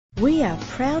We are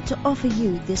proud to offer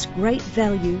you this great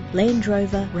value Land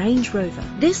Rover Range Rover.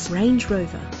 This Range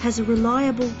Rover has a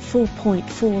reliable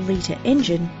 4.4 litre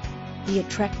engine. The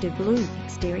attractive blue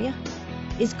exterior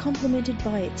is complemented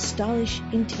by its stylish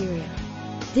interior.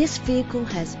 This vehicle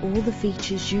has all the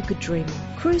features you could dream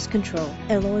of. Cruise control,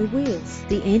 alloy wheels.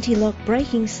 The anti-lock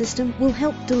braking system will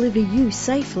help deliver you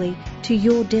safely to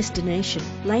your destination.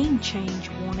 Lane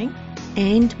change warning,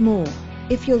 and more.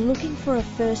 If you're looking for a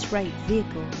first-rate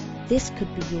vehicle, this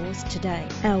could be yours today.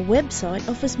 Our website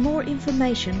offers more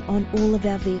information on all of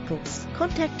our vehicles.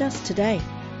 Contact us today.